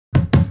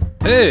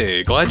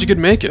Hey, glad you could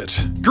make it.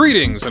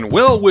 Greetings and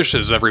well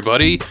wishes,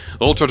 everybody.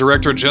 Ultra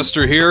Director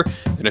Jester here,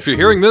 and if you're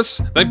hearing this,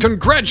 then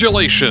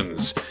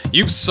congratulations!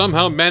 You've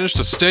somehow managed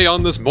to stay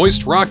on this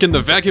moist rock in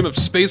the vacuum of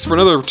space for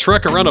another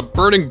trek around a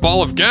burning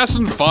ball of gas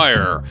and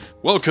fire.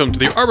 Welcome to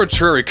the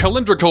arbitrary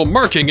calendrical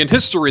marking in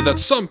history that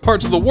some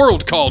parts of the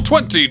world call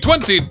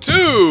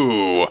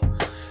 2022!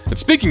 And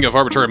speaking of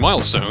arbitrary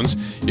milestones,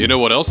 you know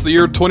what else the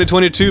year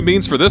 2022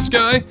 means for this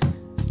guy?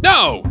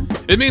 No!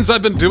 It means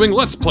I've been doing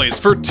Let's Plays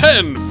for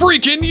 10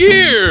 freaking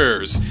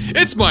years!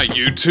 It's my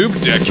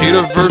YouTube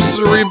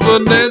Decade-a-versary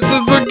Bonanza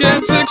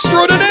Vaganza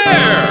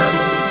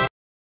Extraordinaire!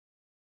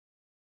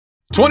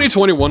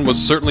 2021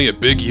 was certainly a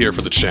big year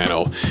for the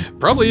channel,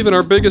 probably even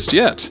our biggest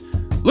yet.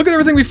 Look at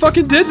everything we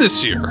fucking did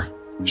this year!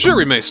 Sure,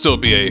 we may still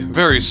be a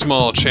very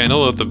small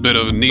channel with a bit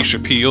of niche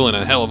appeal and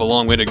a hell of a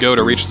long way to go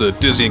to reach the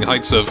dizzying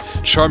heights of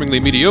charmingly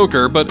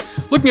mediocre, but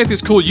looking at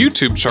these cool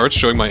YouTube charts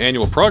showing my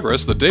annual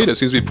progress, the data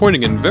seems to be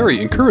pointing in very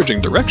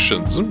encouraging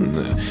directions,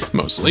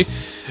 mostly.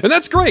 And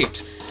that's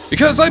great,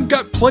 because I've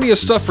got plenty of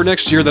stuff for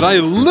next year that I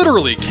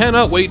literally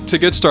cannot wait to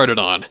get started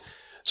on.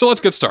 So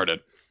let's get started.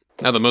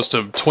 Now that most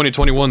of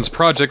 2021's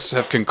projects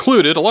have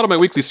concluded, a lot of my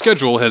weekly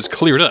schedule has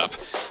cleared up.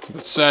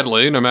 But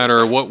sadly, no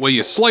matter what way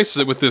you slice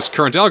it with this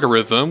current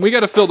algorithm, we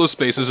gotta fill those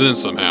spaces in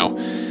somehow.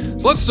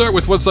 So let's start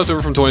with what's left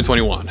over from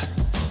 2021.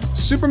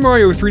 Super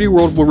Mario 3D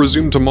World will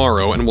resume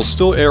tomorrow and will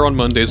still air on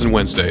Mondays and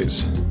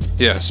Wednesdays.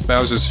 Yes,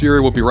 Bowser's Fury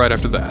will be right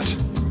after that.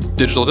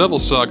 Digital Devil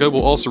Saga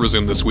will also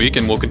resume this week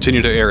and will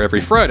continue to air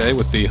every Friday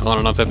with the on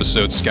and off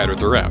episodes scattered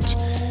throughout.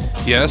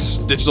 Yes,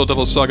 Digital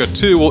Devil Saga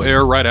 2 will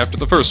air right after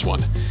the first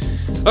one.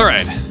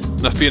 Alright,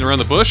 enough being around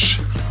the bush,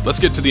 let's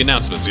get to the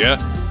announcements, yeah?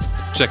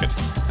 Check it,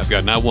 I've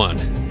got not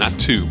one, not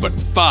two, but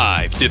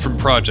 5 different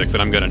projects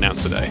that I'm gonna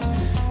announce today.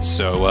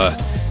 So,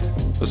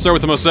 let's start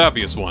with the most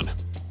obvious one.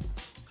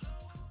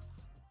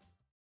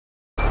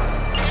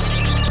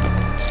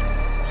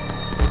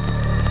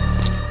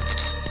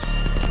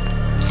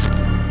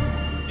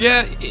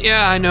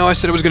 Yeah, I know I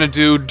said I was gonna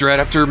do Dread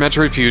after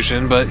Metroid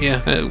Fusion, but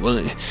yeah,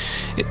 well,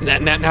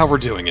 now we're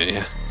doing it,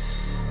 yeah.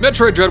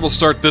 Metroid Dread will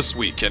start this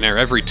week and air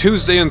every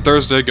Tuesday and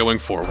Thursday going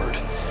forward.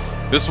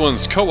 This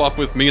one's co-op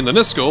with me and the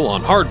Niskel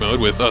on hard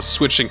mode with us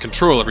switching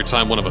control every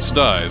time one of us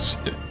dies.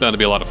 That'll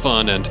be a lot of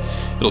fun and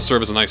it'll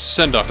serve as a nice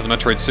send-off to the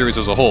Metroid series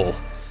as a whole.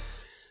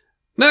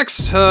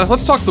 Next,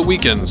 let's talk the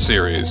Weekend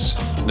series.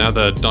 Now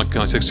that Donkey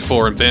Kong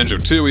 64 and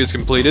Banjo-Tooie is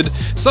completed,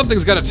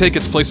 something's gotta take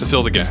its place to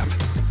fill the gap.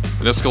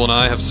 The Niskel and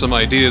I have some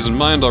ideas in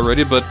mind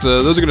already, but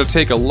those are gonna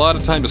take a lot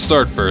of time to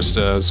start first,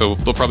 so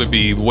they'll probably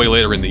be way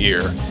later in the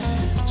year.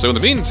 So in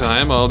the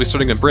meantime, I'll be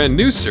starting a brand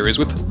new series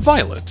with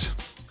Violet.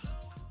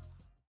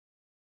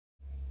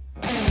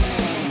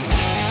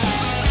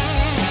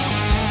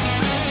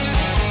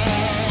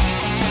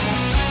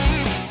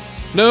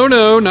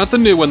 No, not the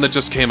new one that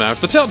just came out,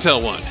 the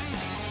Telltale one.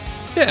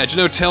 Yeah, did you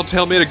know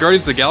Telltale made a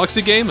Guardians of the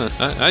Galaxy game?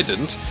 I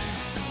didn't.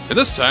 And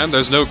this time,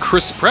 there's no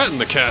Chris Pratt in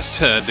the cast,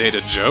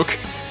 dated joke.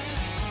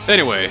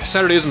 Anyway,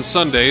 Saturdays and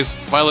Sundays,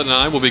 Violet and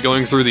I will be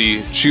going through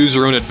the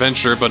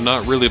choose-your-own-adventure, but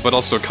not really, but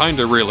also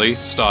kinda really,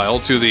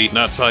 style, to the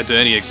not tied to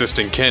any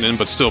existing canon,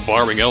 but still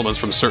borrowing elements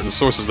from certain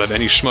sources that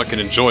any schmuck can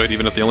enjoy it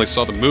even if they only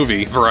saw the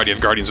movie variety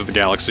of Guardians of the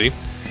Galaxy.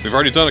 We've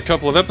already done a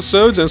couple of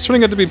episodes, and it's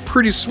turning out to be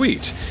pretty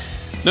sweet.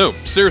 No,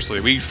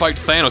 seriously, we fight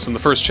Thanos in the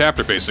first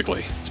chapter,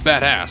 basically. It's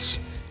badass.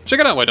 Check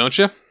it out, why don't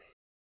you?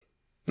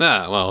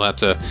 Ah, well,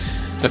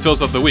 that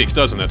fills up the week,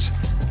 doesn't it?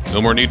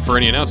 No more need for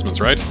any announcements,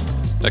 right?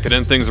 That could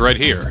end things right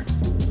here.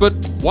 But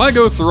why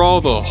go through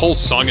all the whole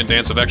song and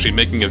dance of actually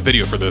making a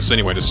video for this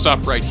anyway, to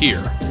stop right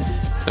here?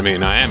 I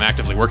mean, I am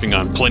actively working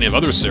on plenty of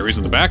other series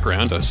in the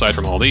background, aside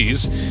from all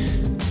these.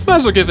 Might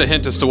as well give a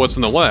hint as to what's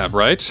in the lab,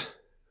 right?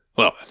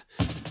 Well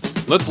then,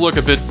 let's look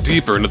a bit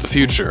deeper into the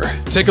future.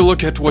 Take a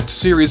look at what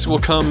series will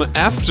come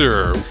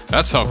after.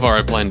 That's how far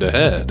I plan to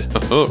head.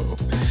 Oh.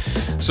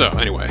 So,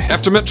 anyway,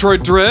 after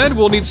Metroid Dread,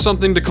 we'll need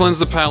something to cleanse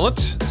the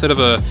palate. Instead of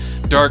a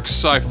dark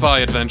sci-fi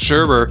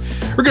adventure, we're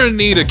gonna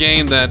need a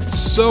game that's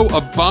so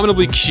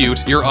abominably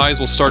cute, your eyes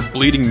will start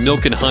bleeding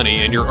milk and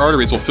honey, and your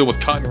arteries will fill with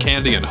cotton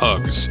candy and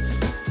hugs.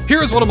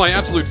 Here is one of my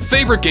absolute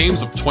favorite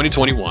games of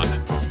 2021.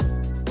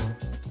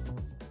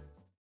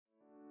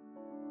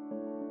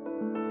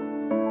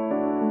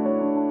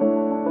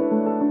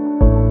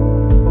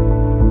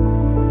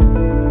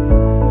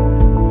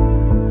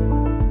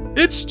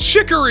 It's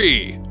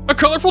Chicory! A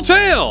Colorful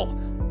Tale!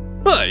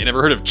 Huh, you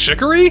never heard of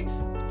Chicory?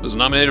 It was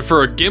nominated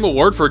for a Game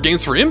Award for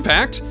Games for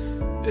Impact.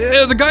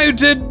 The guy who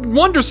did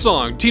Wonder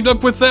Song teamed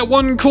up with that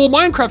one cool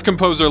Minecraft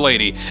composer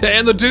lady,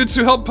 and the dudes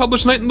who helped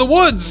publish Night in the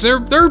Woods,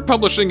 they're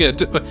publishing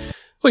it. Well,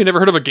 you never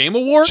heard of a Game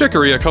Award?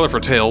 Chicory, A Colorful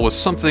Tale was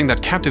something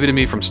that captivated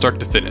me from start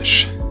to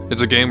finish.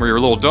 It's a game where you're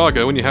a little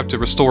doggo and you have to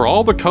restore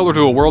all the color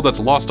to a world that's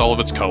lost all of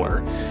its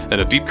color,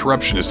 and a deep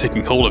corruption is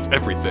taking hold of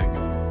everything.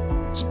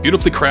 It's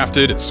beautifully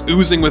crafted, it's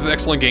oozing with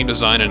excellent game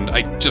design, and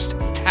I just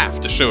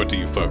have to show it to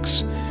you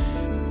folks.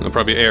 It'll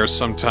probably air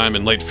sometime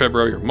in late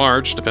February or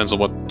March, depends on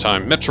what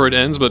time Metroid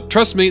ends, but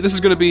trust me, this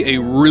is going to be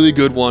a really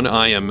good one.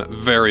 I am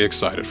very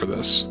excited for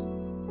this.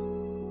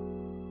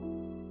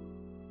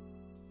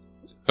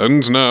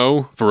 And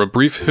now, for a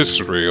brief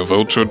history of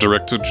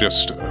Ultra-Directed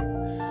Jester.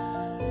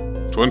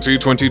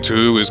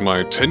 2022 is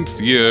my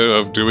 10th year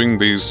of doing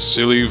these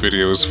silly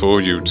videos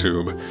for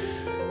YouTube.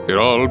 It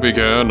all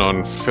began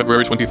on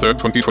February 23rd,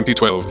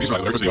 2012.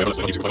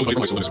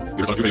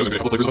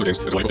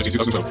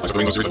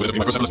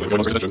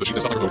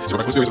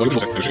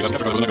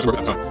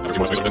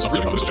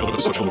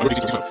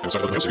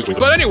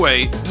 But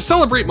anyway, to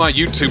celebrate my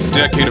YouTube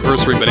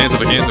Decade-a-versary Bonanza,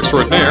 Vaganza,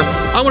 Extraordinaire,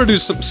 I want to do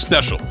something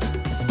special.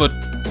 But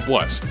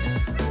what?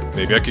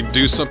 Maybe I could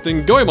do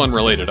something Goemon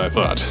related, I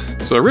thought.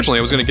 So originally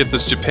I was going to get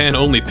this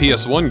Japan-only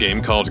PS1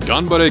 game called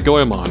Ganbare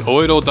Goemon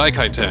Oedo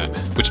Daikaiten,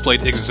 which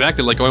played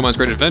exactly like Goemon's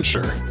Great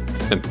Adventure.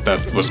 And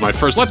that was my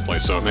first Let's Play,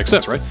 so it makes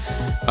sense, right?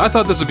 I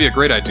thought this would be a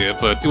great idea,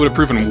 but it would have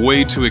proven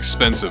way too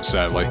expensive,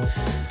 sadly.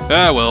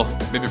 Ah well,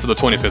 maybe for the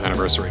 25th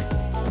anniversary.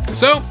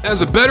 So,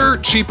 as a better,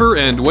 cheaper,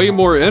 and way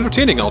more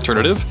entertaining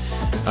alternative,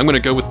 I'm going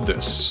to go with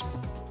this.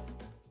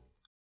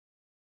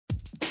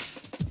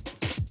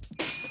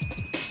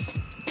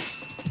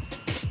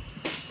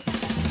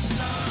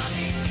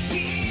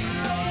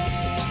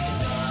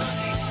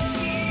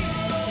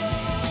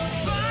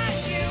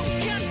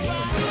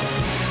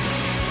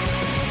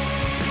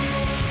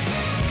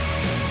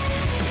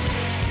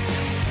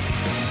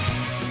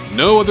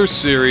 No other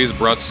series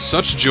brought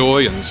such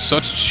joy and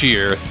such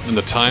cheer than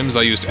the times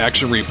I used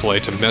Action Replay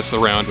to mess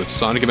around with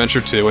Sonic Adventure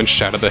 2 and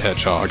Shadow the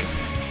Hedgehog.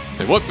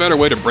 And what better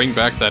way to bring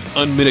back that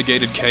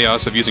unmitigated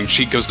chaos of using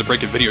cheat codes to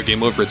break a video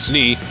game over its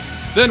knee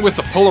than with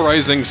the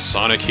polarizing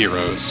Sonic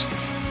Heroes.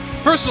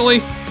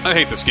 Personally, I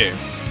hate this game.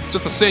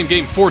 Just the same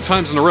game 4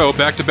 times in a row,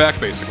 back to back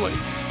basically.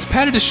 It's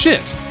padded as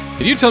shit.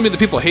 And you tell me that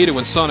people hate it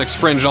when Sonic's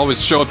fringe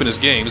always show up in his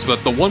games,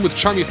 but the one with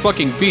Charmy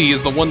fucking B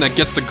is the one that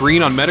gets the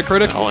green on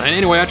Metacritic? Well,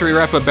 anyway, after we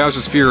wrap up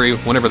Bowser's Fury,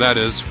 whenever that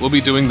is, we'll be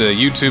doing the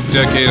YouTube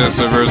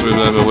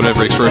Decade-a-versary,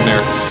 whatever,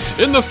 Extraordinaire,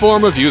 in the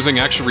form of using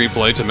Action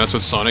Replay to mess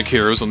with Sonic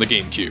Heroes on the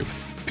GameCube.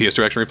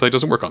 PS2 Action Replay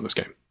doesn't work on this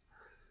game.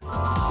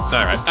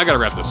 Alright, I gotta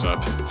wrap this up.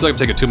 I feel like I'm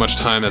taking too much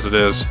time as it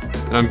is,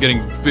 and I'm getting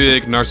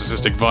big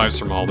narcissistic vibes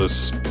from all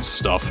this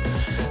stuff.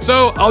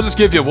 So, I'll just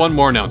give you one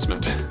more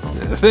announcement.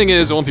 The thing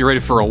is, it won't be ready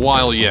for a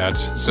while yet,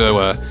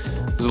 so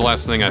this is the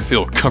last thing I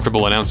feel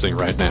comfortable announcing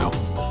right now.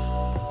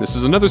 This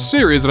is another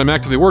series that I'm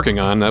actively working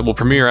on that will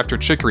premiere after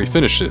Chicory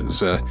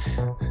finishes.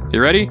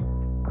 You ready?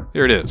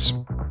 Here it is.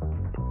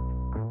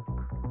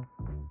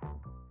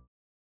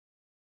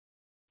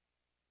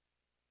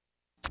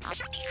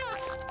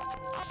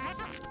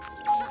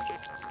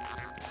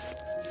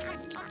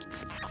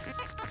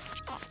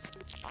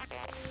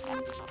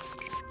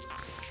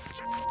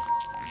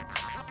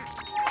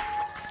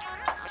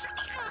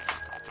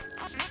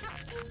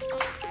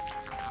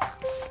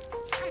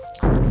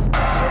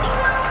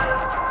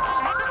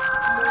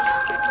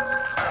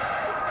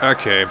 I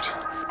caved.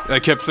 I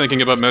kept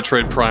thinking about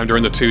Metroid Prime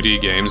during the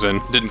 2D games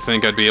and didn't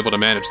think I'd be able to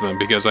manage them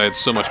because I had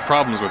so much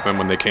problems with them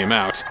when they came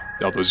out,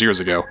 all those years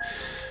ago.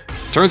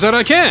 Turns out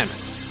I can!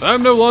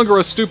 I'm no longer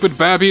a stupid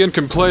babby and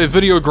can play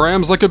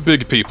videograms like a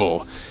big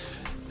people.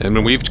 And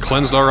when we've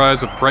cleansed our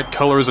eyes with bright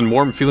colors and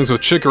warm feelings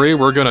with Chicory,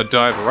 we're gonna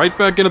dive right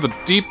back into the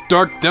deep,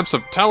 dark depths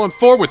of Talon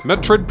 4 with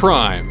Metroid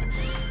Prime.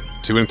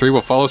 2 and 3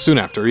 will follow soon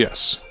after,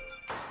 yes.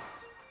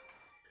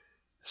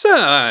 So,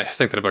 I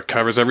think that about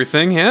covers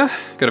everything, yeah?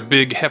 Got a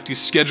big, hefty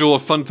schedule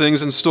of fun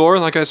things in store,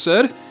 like I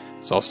said.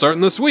 It's all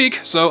starting this week,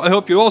 so I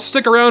hope you all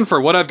stick around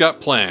for what I've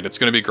got planned. It's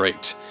gonna be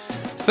great.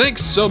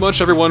 Thanks so much,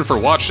 everyone, for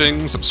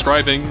watching,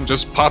 subscribing,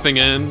 just popping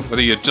in,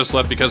 whether you just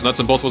left because Nuts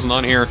and Bolts wasn't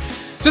on here.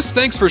 Just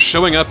thanks for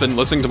showing up and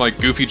listening to my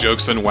goofy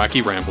jokes and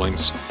wacky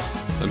ramblings.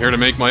 I'm here to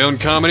make my own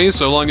comedy,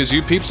 so long as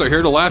you peeps are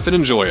here to laugh and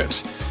enjoy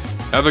it.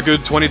 Have a good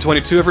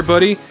 2022,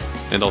 everybody,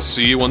 and I'll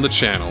see you on the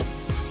channel.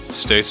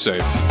 Stay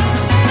safe.